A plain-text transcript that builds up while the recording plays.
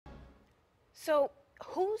So,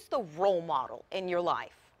 who's the role model in your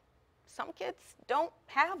life? Some kids don't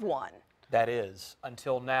have one. That is,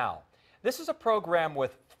 until now. This is a program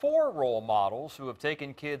with 4 role models who have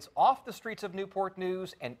taken kids off the streets of Newport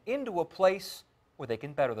News and into a place where they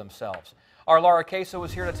can better themselves. Our Laura Queso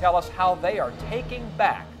is here to tell us how they are taking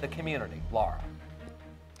back the community. Laura.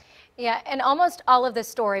 Yeah, and almost all of this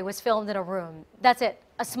story was filmed in a room. That's it,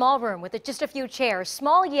 a small room with just a few chairs.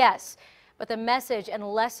 Small, yes, but the message and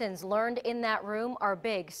lessons learned in that room are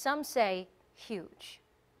big. Some say huge.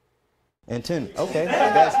 And 10, okay,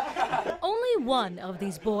 that's... Only one of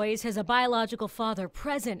these boys has a biological father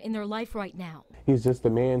present in their life right now. He's just the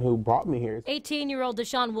man who brought me here. 18-year-old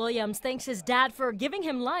Deshaun Williams thanks his dad for giving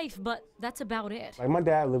him life, but that's about it. Like, my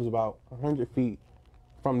dad lives about 100 feet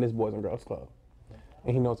from this Boys and Girls Club.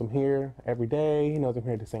 And he knows I'm here every day. He knows I'm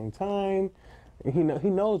here at the same time. And he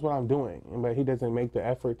knows what I'm doing, but he doesn't make the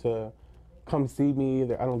effort to come see me.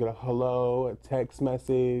 I don't get a hello, a text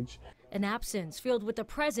message. An absence filled with the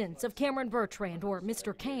presence of Cameron Bertrand, or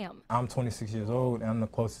Mr. Cam. I'm 26 years old, and I'm the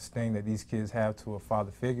closest thing that these kids have to a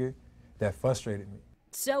father figure. That frustrated me.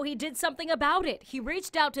 So he did something about it. He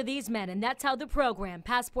reached out to these men, and that's how the program,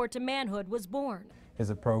 Passport to Manhood, was born. It's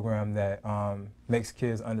a program that makes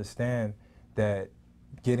kids understand that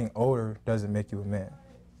getting older doesn't make you a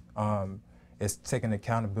man. It's taking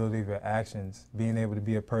accountability of your actions, being able to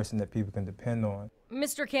be a person that people can depend on.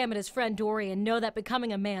 Mr. Cam and his friend Dorian know that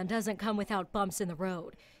becoming a man doesn't come without bumps in the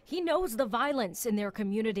road. He knows the violence in their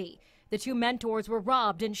community. The 2 mentors were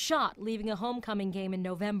robbed and shot, leaving a homecoming game in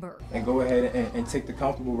November. And go ahead and take the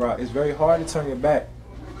comfortable route. It's very hard to turn your back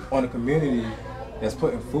on a community that's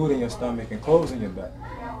putting food in your stomach and clothes in your back.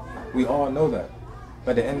 We all know that.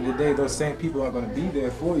 But at the end of the day, those same people aren't going to be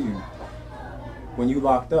there for you when you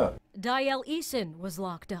locked up. Diel Eason was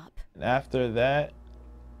locked up. After that,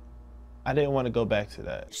 I didn't want to go back to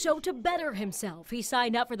that. So to better himself, he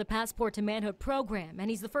signed up for the Passport to Manhood program, and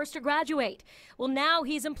he's the first to graduate. Well, now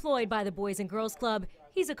he's employed by the Boys and Girls Club.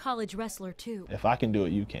 He's a college wrestler, too. If I can do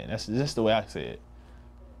it, you can. That's just the way I say it.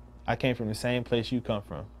 I came from the same place you come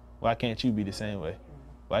from. Why can't you be the same way?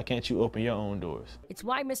 Why can't you open your own doors? It's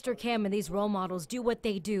why Mr. Cam and these role models do what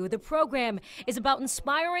they do. The program is about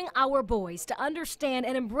inspiring our boys to understand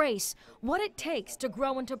and embrace what it takes to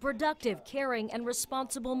grow into productive, caring, and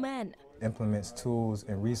responsible men. Implements tools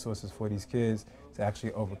and resources for these kids to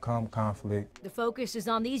actually overcome conflict. The focus is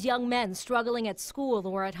on these young men struggling at school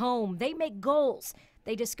or at home. They make goals.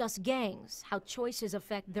 They discuss gangs, how choices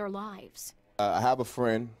affect their lives. I have a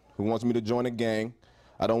friend who wants me to join a gang.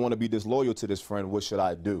 I don't want to be disloyal to this friend. What should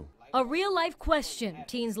I do? A real-life question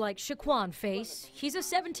teens like Shaquan face. He's a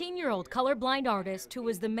 17-year-old colorblind artist who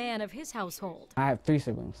is the man of his household. I have 3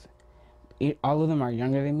 siblings. All of them are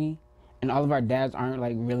younger than me, and all of our dads aren't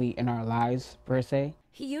like really in our lives, per se.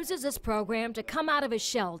 He uses this program to come out of his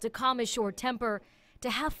shell, to calm his short temper,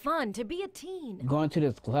 to have fun, to be a teen. Going to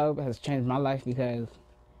this club has changed my life because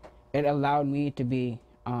it allowed me to be,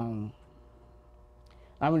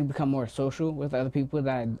 I would become more social with other people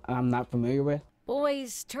that I'm not familiar with.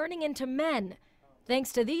 Boys turning into men,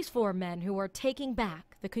 thanks to these 4 men who are taking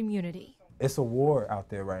back the community. It's a war out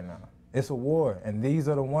there right now. It's a war, and these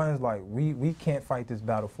are the ones, like, we can't fight this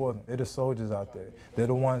battle for them. They're the soldiers out there. They're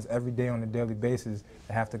the ones every day on a daily basis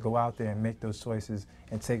that have to go out there and make those choices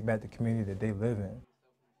and take back the community that they live in.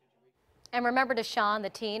 And remember Deshaun, the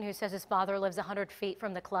teen who says his father lives 100 feet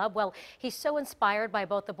from the club? Well, he's so inspired by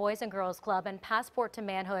both the Boys and Girls Club and Passport to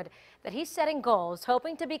Manhood that he's setting goals,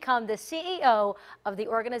 hoping to become the CEO of the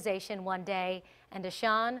organization one day. And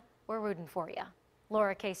Deshaun, we're rooting for you.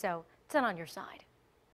 Laura Queso, 10 on your side.